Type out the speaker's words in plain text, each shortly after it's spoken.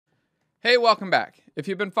Hey, welcome back. If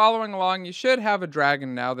you've been following along, you should have a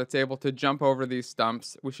dragon now that's able to jump over these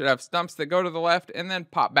stumps. We should have stumps that go to the left and then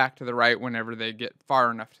pop back to the right whenever they get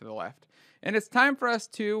far enough to the left. And it's time for us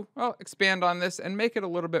to, well, expand on this and make it a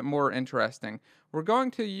little bit more interesting. We're going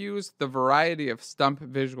to use the variety of stump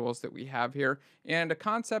visuals that we have here and a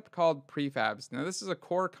concept called prefabs. Now, this is a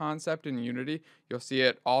core concept in Unity. You'll see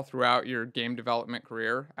it all throughout your game development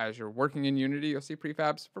career. As you're working in Unity, you'll see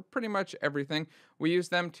prefabs for pretty much everything. We use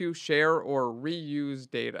them to share or reuse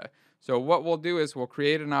data. So what we'll do is we'll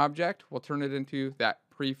create an object, we'll turn it into that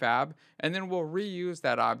prefab, and then we'll reuse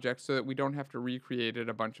that object so that we don't have to recreate it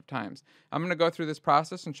a bunch of times. I'm going to go through this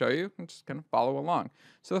process and show you and just kind of follow along.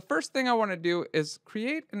 So the first thing I want to do is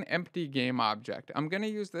create an empty game object. I'm going to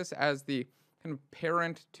use this as the kind of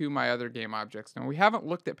parent to my other game objects. Now we haven't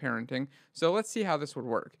looked at parenting, so let's see how this would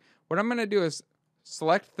work. What I'm going to do is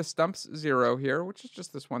select the stumps 0 here, which is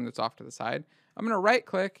just this one that's off to the side. I'm going to right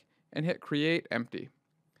click and hit create empty.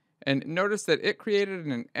 And notice that it created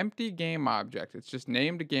an empty game object. It's just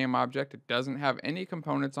named a game object. It doesn't have any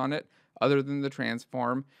components on it other than the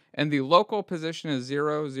transform. And the local position is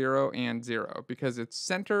 0, 0, and 0 because it's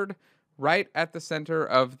centered right at the center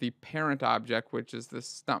of the parent object, which is this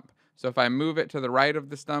stump. So if I move it to the right of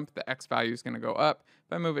the stump, the X value is going to go up.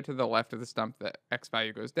 If I move it to the left of the stump, the X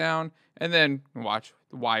value goes down. And then watch,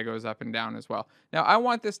 the Y goes up and down as well. Now I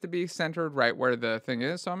want this to be centered right where the thing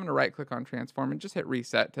is. So I'm going to right click on transform and just hit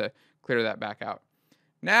reset to clear that back out.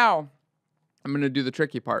 Now I'm going to do the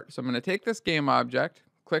tricky part. So I'm going to take this game object,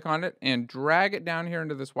 click on it, and drag it down here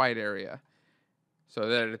into this white area, so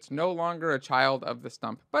that it's no longer a child of the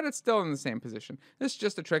stump, but it's still in the same position. This is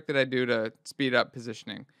just a trick that I do to speed up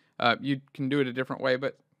positioning. You can do it a different way,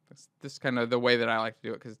 but this is kind of the way that I like to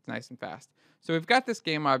do it because it's nice and fast. So we've got this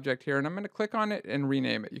game object here, and I'm going to click on it and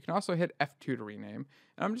rename it. You can also hit F2 to rename.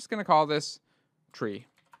 And I'm just going to call this tree.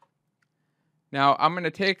 Now I'm going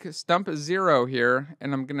to take stump 0 here,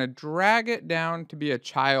 and I'm going to drag it down to be a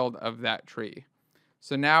child of that tree.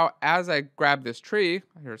 So now as I grab this tree,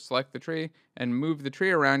 here select the tree, and move the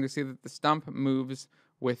tree around, you see that the stump moves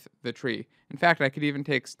with the tree. In fact, I could even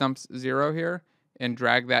take stumps 0 here and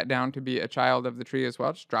drag that down to be a child of the tree as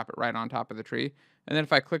well. Just drop it right on top of the tree. And then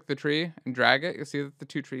if I click the tree and drag it, you'll see that the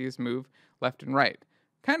two trees move left and right.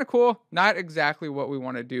 Kind of cool. Not exactly what we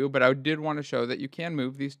want to do, but I did want to show that you can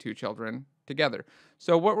move these two children together.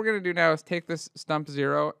 So what we're going to do now is take this stump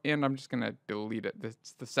 0, and I'm just going to delete it. This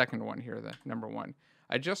is the second one here, the number 1.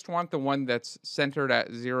 I just want the one that's centered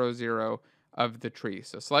at 0, 0 of the tree.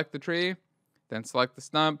 So select the tree, then select the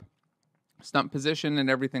stump position, and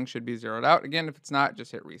everything should be zeroed out. Again, if it's not,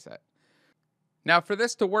 just hit reset. Now for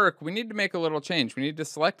this to work, we need to make a little change. We need to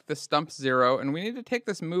select the stump 0, and we need to take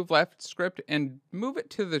this move left script and move it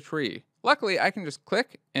to the tree. Luckily, I can just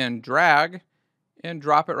click and drag and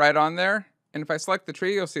drop it right on there. And if I select the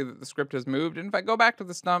tree, you'll see that the script has moved. And if I go back to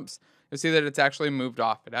the stumps, you'll see that it's actually moved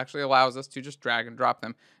off. It actually allows us to just drag and drop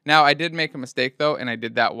them. Now, I did make a mistake, though, and I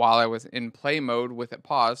did that while I was in play mode with it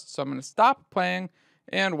paused. So I'm going to stop playing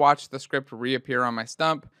and watch the script reappear on my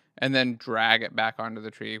stump, and then drag it back onto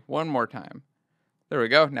the tree one more time. There we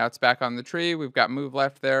go. Now it's back on the tree. We've got move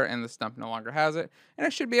left there, and the stump no longer has it. And I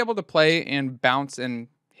should be able to play and bounce and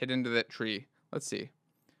hit into that tree. Let's see.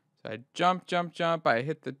 So I jump, jump, jump, I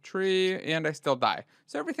hit the tree, and I still die.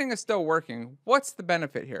 So everything is still working. What's the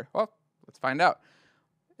benefit here? Well, let's find out.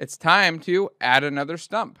 It's time to add another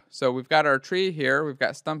stump. So we've got our tree here. We've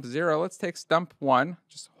got stump 0. Let's take stump 1.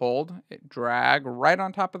 Just hold it, drag right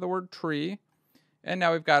on top of the word tree. And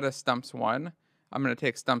now we've got a stumps 1. I'm going to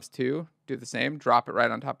take stumps 2, do the same, drop it right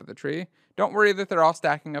on top of the tree. Don't worry that they're all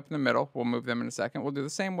stacking up in the middle. We'll move them in a second. We'll do the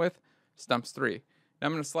same with stumps 3. Now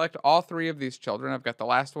I'm going to select all 3 of these children. I've got the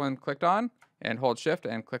last one clicked on, and hold shift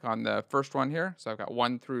and click on the first one here. So I've got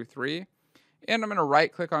 1 through 3. And I'm going to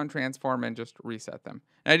right click on transform and just reset them.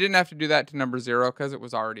 And I didn't have to do that to number 0 because it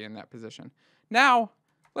was already in that position. Now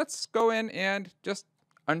let's go in and just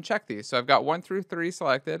uncheck these. So I've got 1 through 3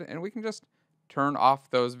 selected, and we can just turn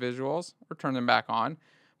off those visuals or turn them back on.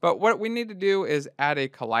 But what we need to do is add a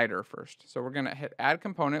collider first. So we're going to hit add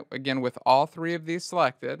component again with all 3 of these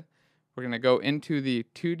selected. We're going to go into the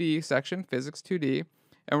 2D section, physics 2D,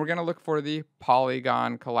 and we're going to look for the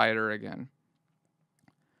Polygon Collider again.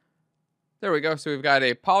 There we go. So we've got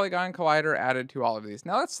a Polygon Collider added to all of these.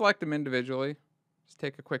 Now let's select them individually. Just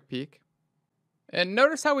take a quick peek. And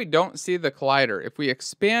notice how we don't see the collider. If we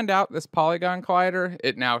expand out this Polygon Collider,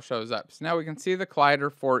 it now shows up. So now we can see the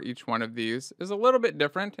collider for each one of these is a little bit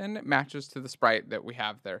different, and it matches to the sprite that we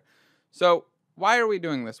have there. So why are we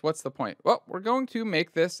doing this? What's the point? Well, we're going to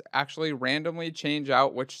make this actually randomly change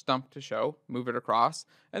out which stump to show, move it across,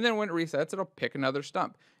 and then when it resets, it'll pick another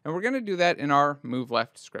stump. And we're going to do that in our move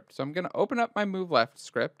left script. So I'm going to open up my move left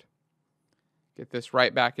script, get this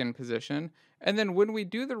right back in position, and then when we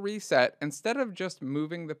do the reset, instead of just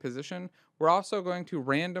moving the position, we're also going to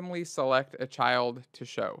randomly select a child to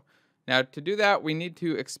show. Now, to do that, we need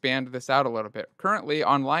to expand this out a little bit. Currently,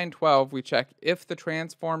 on line 12, we check if the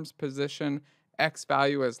transform's position x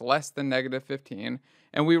value is less than -15,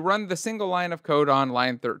 and we run the single line of code on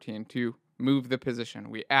line 13 to move the position.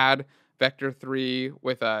 We add vector 3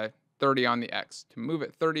 with a 30 on the x to move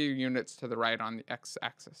it 30 units to the right on the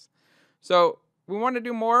x-axis. So we want to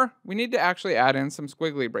do more. We need to actually add in some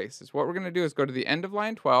squiggly braces. What we're going to do is go to the end of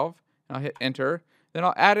line 12, and I'll hit enter. Then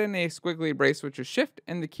I'll add in a squiggly brace, which is shift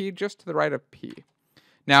and the key just to the right of P.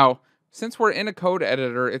 Now, since we're in a code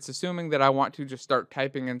editor, it's assuming that I want to just start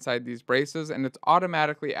typing inside these braces, and it's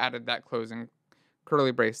automatically added that closing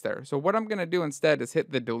curly brace there. So what I'm going to do instead is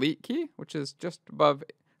hit the delete key, which is just above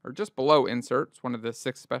or just below insert. It's one of the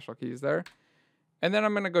 6 special keys there. And then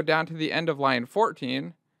I'm going to go down to the end of line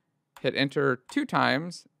 14, hit enter 2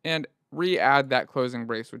 times, and re-add that closing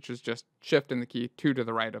brace, which is just shift and the key 2 to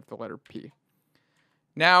the right of the letter P.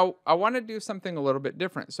 Now, I want to do something a little bit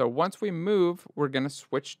different. So once we move, we're going to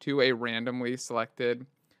switch to a randomly selected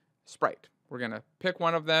sprite. We're going to pick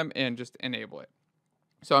one of them and just enable it.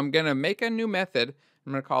 So I'm going to make a new method.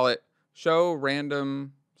 I'm going to call it show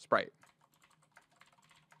random sprite.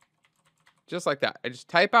 Just like that. I just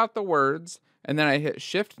type out the words, and then I hit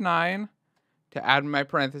shift 9 to add my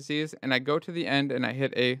parentheses, and I go to the end and I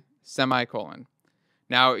hit a semicolon.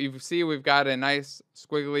 Now, you see we've got a nice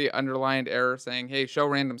squiggly underlined error saying, hey, show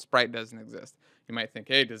random sprite doesn't exist. You might think,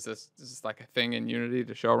 hey, is this like a thing in Unity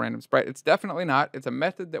to show random sprite? It's definitely not. It's a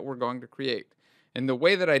method that we're going to create. And the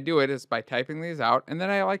way that I do it is by typing these out, and then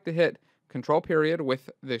I like to hit control period with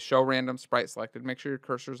the show random sprite selected. Make sure your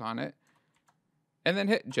cursor's on it. And then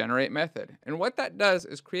hit generate method. And what that does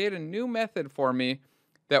is create a new method for me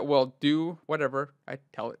that will do whatever I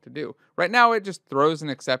tell it to do. Right now, it just throws an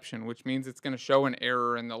exception, which means it's going to show an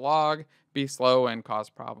error in the log, be slow, and cause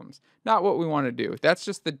problems. Not what we want to do. That's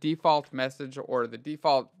just the default message or the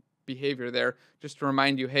default behavior there, just to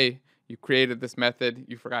remind you, hey, you created this method,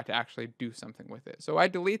 you forgot to actually do something with it. So I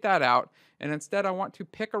delete that out, and instead I want to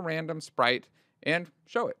pick a random sprite and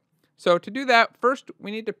show it. So to do that, first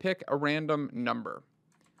we need to pick a random number.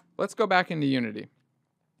 Let's go back into Unity.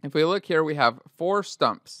 If we look here, we have 4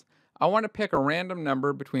 stumps. I want to pick a random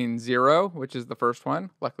number between 0, which is the first one.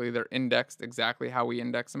 Luckily, they're indexed exactly how we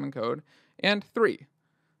index them in code, and 3.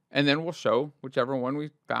 And then we'll show whichever one we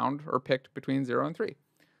found or picked between 0 and 3.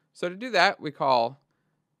 So to do that, we call,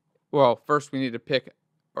 well, first we need to pick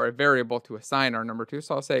or a variable to assign our number to.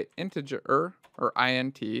 So I'll say integer or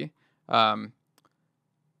int.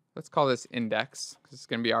 Let's call this index, because it's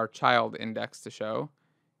going to be our child index to show,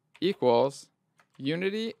 equals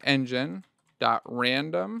Unity engine dot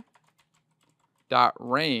random dot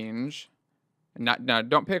range. Now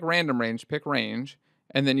don't pick random range, pick range,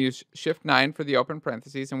 and then use shift 9 for the open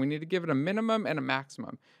parentheses, and we need to give it a minimum and a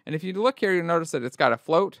maximum. And if you look here, you'll notice that it's got a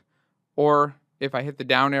float, or if I hit the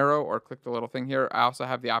down arrow or click the little thing here, I also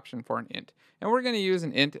have the option for an int. And we're going to use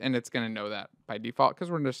an int, and it's going to know that by default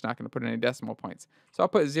because we're just not going to put any decimal points. So I'll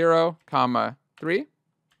put 0, 3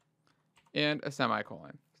 and a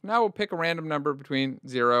semicolon. So now we'll pick a random number between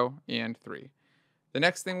 0 and 3. The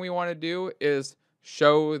next thing we want to do is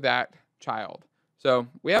show that child. So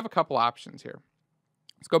we have a couple options here.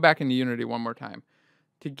 Let's go back into Unity one more time.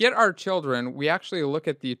 To get our children, we actually look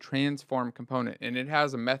at the transform component, and it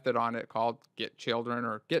has a method on it called getChildren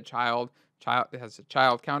or getChild. It has a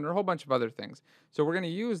child counter, a whole bunch of other things. So we're going to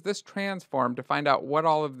use this transform to find out what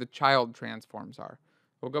all of the child transforms are.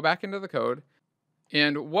 We'll go back into the code,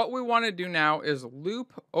 and what we want to do now is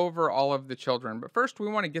loop over all of the children. But first, we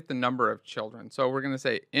want to get the number of children. So we're going to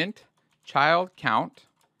say int child count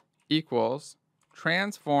equals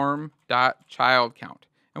transform.childCount.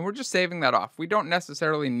 And we're just saving that off. We don't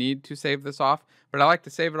necessarily need to save this off, but I like to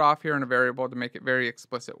save it off here in a variable to make it very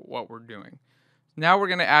explicit what we're doing. Now we're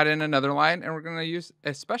going to add in another line, and we're going to use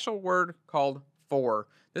a special word called for.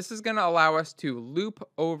 This is going to allow us to loop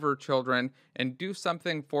over children and do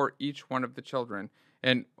something for each one of the children.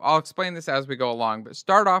 And I'll explain this as we go along, but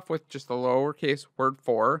start off with just the lowercase word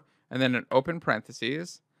for, and then an open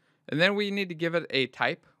parentheses. And then we need to give it a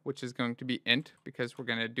type, which is going to be int, because we're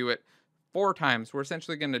going to do it 4 times. We're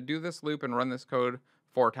essentially going to do this loop and run this code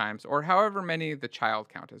 4 times, or however many the child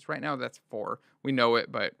count is. Right now that's 4. We know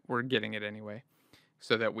it, but we're getting it anyway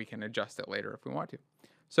so that we can adjust it later if we want to.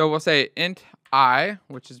 So we'll say int I,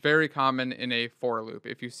 which is very common in a for loop.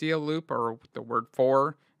 If you see a loop or the word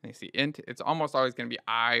for, and you see int, it's almost always going to be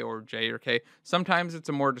I or J or K. Sometimes it's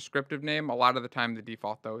a more descriptive name. A lot of the time, the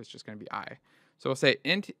default, though, is just going to be I. So we'll say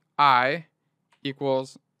int I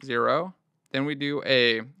equals 0. Then we do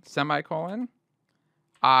a semicolon,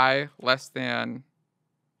 I less than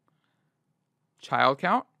child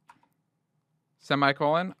count,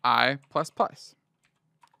 semicolon, I plus plus.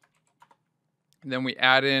 Then we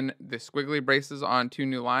add in the squiggly braces on 2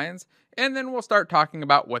 new lines, and then we'll start talking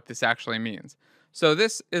about what this actually means. So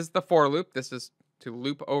this is the for loop. This is to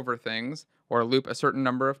loop over things or loop a certain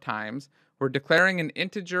number of times. We're declaring an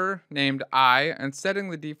integer named I and setting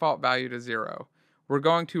the default value to 0. We're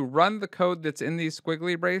going to run the code that's in these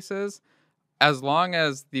squiggly braces as long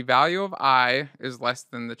as the value of I is less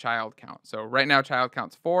than the child count. So right now child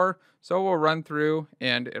count's 4, so we'll run through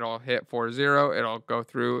and it'll hit 4, 0. It'll go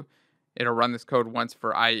through. It'll run this code once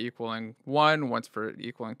for I equaling 1, once for it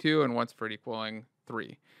equaling 2, and once for it equaling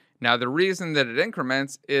 3. Now, the reason that it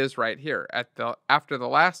increments is right here. After the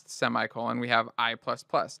last semicolon, we have I++.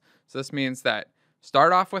 So this means that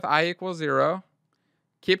start off with I equals 0,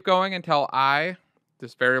 keep going until I,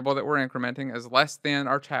 this variable that we're incrementing, is less than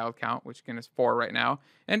our child count, which again is 4 right now.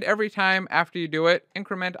 And every time after you do it,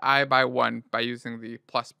 increment I by 1 by using the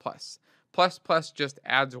plus plus. Plus plus just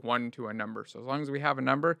adds 1 to a number. So as long as we have a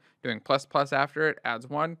number, doing plus plus after it adds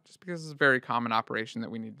 1, just because it's a very common operation that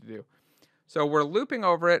we need to do. So we're looping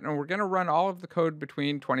over it, and we're going to run all of the code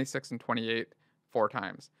between 26 and 28 4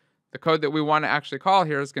 times. The code that we want to actually call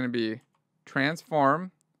here is going to be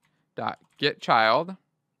transform.getChild,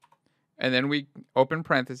 and then we open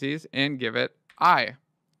parentheses and give it I.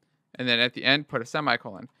 And then at the end, put a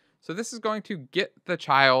semicolon. So this is going to get the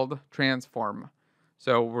child transform.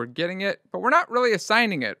 So we're getting it, but we're not really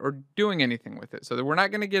assigning it or doing anything with it. So that we're not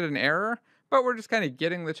going to get an error, but we're just kind of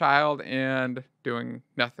getting the child and doing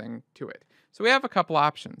nothing to it. So we have a couple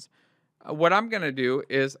options. What I'm going to do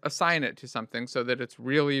is assign it to something so that it's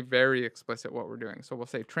really very explicit what we're doing. So we'll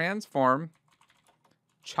say transform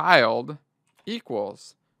child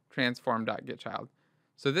equals transform.getChild.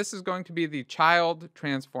 So this is going to be the child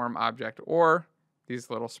transform object, or these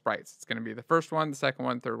little sprites. It's going to be the first one, the second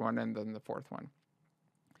one, third one, and then the fourth one.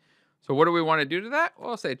 So what do we want to do to that? Well,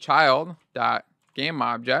 we'll say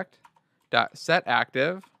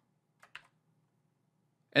child.gameObject.setActive.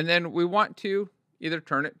 And then we want to either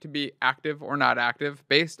turn it to be active or not active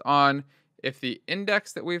based on if the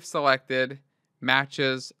index that we've selected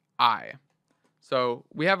matches I. So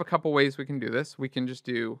we have a couple ways we can do this. We can just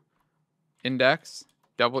do index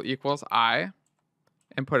double equals I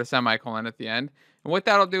and put a semicolon at the end. And what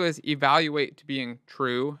that'll do is evaluate to being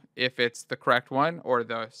true if it's the correct one or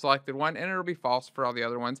the selected one, and it'll be false for all the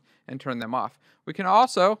other ones and turn them off. We can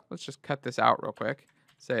also, let's just cut this out real quick,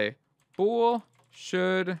 say bool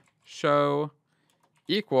should show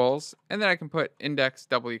equals, and then I can put index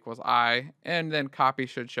double equals I, and then copy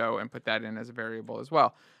should show and put that in as a variable as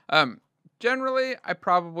well. Generally, I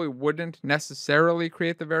probably wouldn't necessarily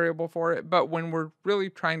create the variable for it, but when we're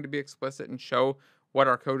really trying to be explicit and show what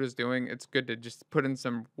our code is doing, it's good to just put in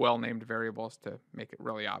some well-named variables to make it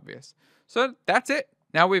really obvious. So that's it.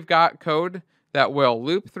 Now we've got code that will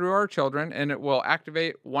loop through our children, and it will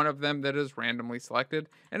activate one of them that is randomly selected,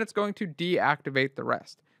 and it's going to deactivate the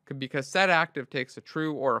rest. Because setActive takes a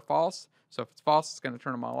true or a false. So if it's false, it's going to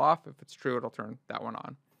turn them all off. If it's true, it'll turn that one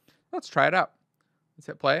on. Let's try it out. Let's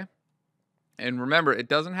hit play. And remember, it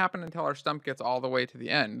doesn't happen until our stump gets all the way to the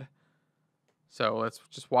end. So let's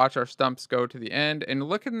just watch our stumps go to the end and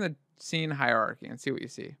look in the scene hierarchy and see what you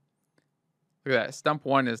see. Look at that. Stump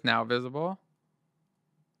 1 is now visible.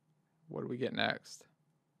 What do we get next?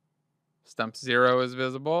 Stump 0 is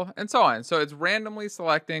visible, and so on. So it's randomly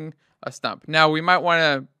selecting a stump. Now, we might want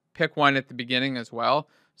to pick one at the beginning as well.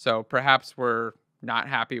 So perhaps we're not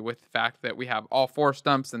happy with the fact that we have all 4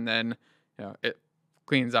 stumps and then it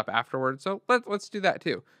cleans up afterwards. So let's do that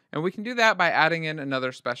too. And we can do that by adding in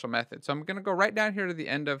another special method. So I'm going to go right down here to the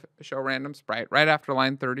end of show random sprite, right after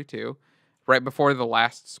line 32, right before the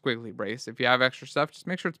last squiggly brace. If you have extra stuff, just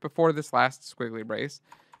make sure it's before this last squiggly brace.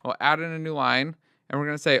 We'll add in a new line, and we're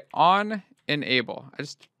going to say on enable. I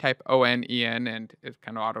just type O-N-E-N, and it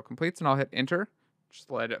kind of auto-completes, and I'll hit enter.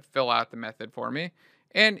 Just let it fill out the method for me.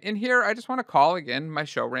 And in here, I just want to call, again, my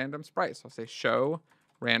show random sprite. So I'll say show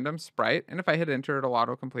random sprite, and if I hit enter, it'll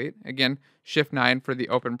auto-complete. Again, shift 9 for the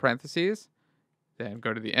open parentheses, then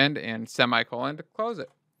go to the end and semicolon to close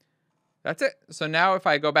it. That's it. So now if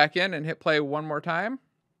I go back in and hit play one more time,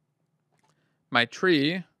 my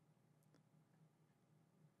tree,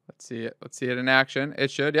 let's see it in action.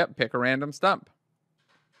 It should, pick a random stump.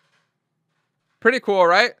 Pretty cool,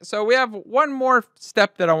 right? So we have one more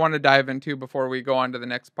step that I want to dive into before we go on to the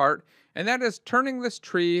next part, and that is turning this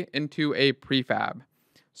tree into a prefab.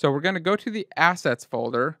 So we're going to go to the assets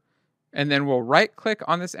folder, and then we'll right click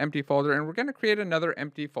on this empty folder, and we're going to create another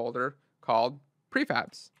empty folder called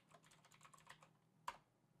prefabs.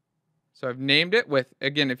 So I've named it with,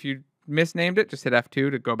 again, if you misnamed it, just hit F2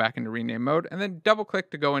 to go back into rename mode, and then double click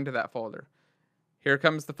to go into that folder. Here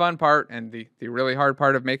comes the fun part and the really hard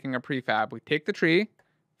part of making a prefab. We take the tree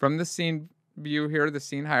from the scene view here, the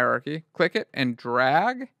scene hierarchy, click it and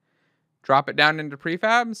drag, drop it down into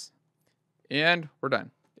prefabs, and we're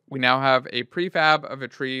done. We now have a prefab of a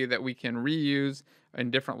tree that we can reuse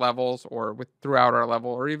in different levels or throughout our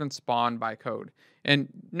level, or even spawn by code. And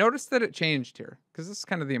notice that it changed here, because this is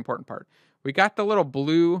kind of the important part. We got the little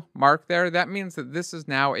blue mark there. That means that this is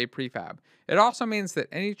now a prefab. It also means that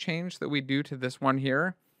any change that we do to this one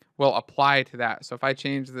here will apply to that. So if I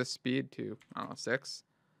change this speed to, I don't know, 6,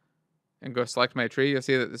 and go select my tree, you'll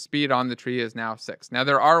see that the speed on the tree is now 6. Now,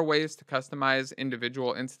 there are ways to customize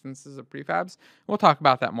individual instances of prefabs. We'll talk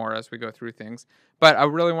about that more as we go through things. But I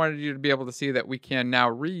really wanted you to be able to see that we can now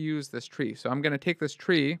reuse this tree. So I'm going to take this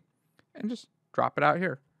tree and just drop it out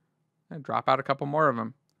here. And drop out a couple more of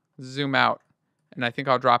them. Zoom out. And I think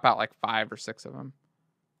I'll drop out like 5 or 6 of them.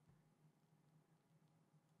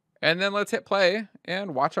 And then let's hit play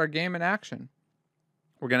and watch our game in action.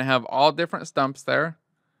 We're going to have all different stumps there.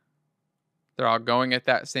 They're all going at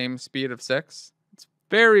that same speed of 6. It's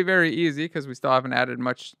very, very easy because we still haven't added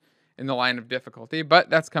much in the line of difficulty,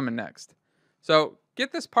 but that's coming next. So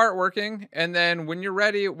get this part working, and then when you're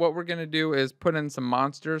ready, what we're going to do is put in some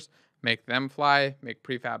monsters, make them fly, make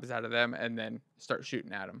prefabs out of them, and then start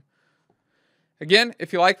shooting at them. Again,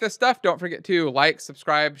 if you like this stuff, don't forget to like,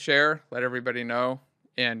 subscribe, share, let everybody know,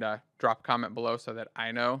 and drop a comment below so that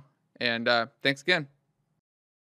I know. And thanks again.